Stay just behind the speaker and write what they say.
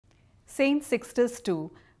Saint Sixtus II,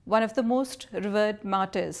 one of the most revered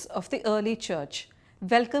martyrs of the early Church.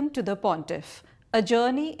 Welcome to the Pontiff, a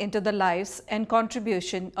journey into the lives and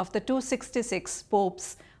contribution of the 266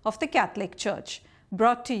 popes of the Catholic Church,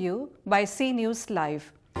 brought to you by CNewsLive.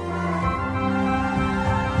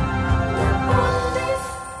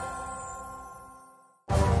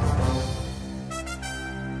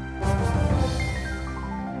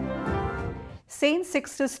 Saint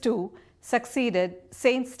Sixtus II succeeded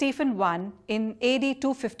Saint Stephen I in AD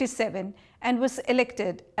 257 and was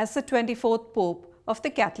elected as the 24th Pope of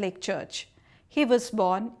the Catholic Church. He was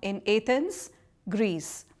born in Athens,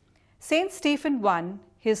 Greece. Saint Stephen I,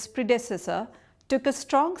 his predecessor, took a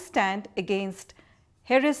strong stand against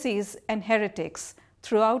heresies and heretics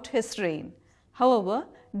throughout his reign. However,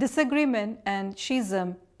 disagreement and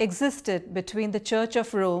schism existed between the Church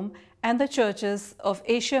of Rome and the churches of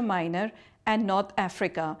Asia Minor and North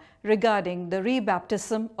Africa regarding the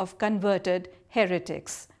rebaptism of converted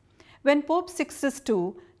heretics. When Pope Sixtus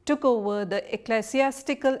II took over the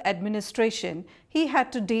ecclesiastical administration, he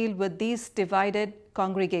had to deal with these divided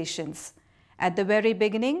congregations. At the very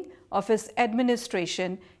beginning of his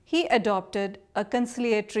administration, he adopted a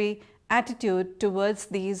conciliatory attitude towards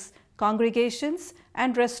these congregations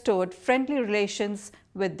and restored friendly relations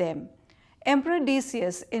with them. Emperor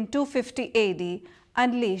Decius in 250 AD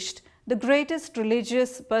unleashed the greatest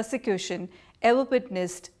religious persecution ever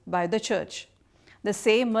witnessed by the Church. The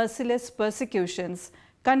same merciless persecutions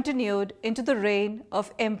continued into the reign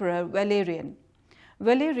of Emperor Valerian.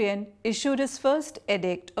 Valerian issued his first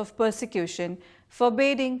edict of persecution,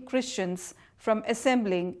 forbidding Christians from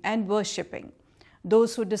assembling and worshipping.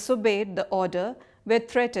 Those who disobeyed the order were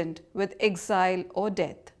threatened with exile or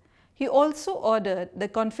death. He also ordered the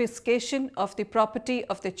confiscation of the property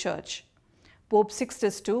of the Church. Pope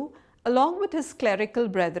Sixtus II, along with his clerical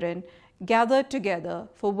brethren, gathered together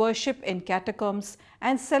for worship in catacombs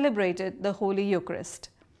and celebrated the Holy Eucharist.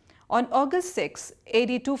 On August 6,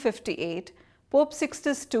 AD 258, Pope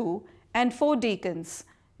Sixtus II and 4 deacons,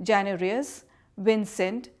 Janarius,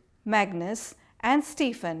 Vincent, Magnus, and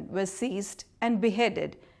Stephen, were seized and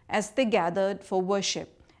beheaded as they gathered for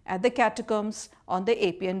worship at the catacombs on the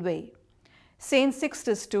Appian Way. Saint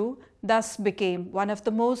Sixtus II thus became one of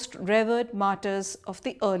the most revered martyrs of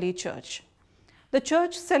the early Church. The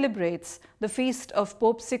Church celebrates the feast of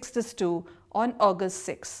Pope Sixtus II on August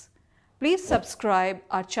 6. Please subscribe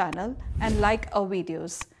our channel and like our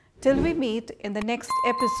videos. Till we meet in the next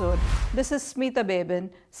episode, this is Smita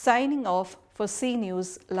Beben signing off for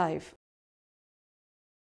CNewsLive.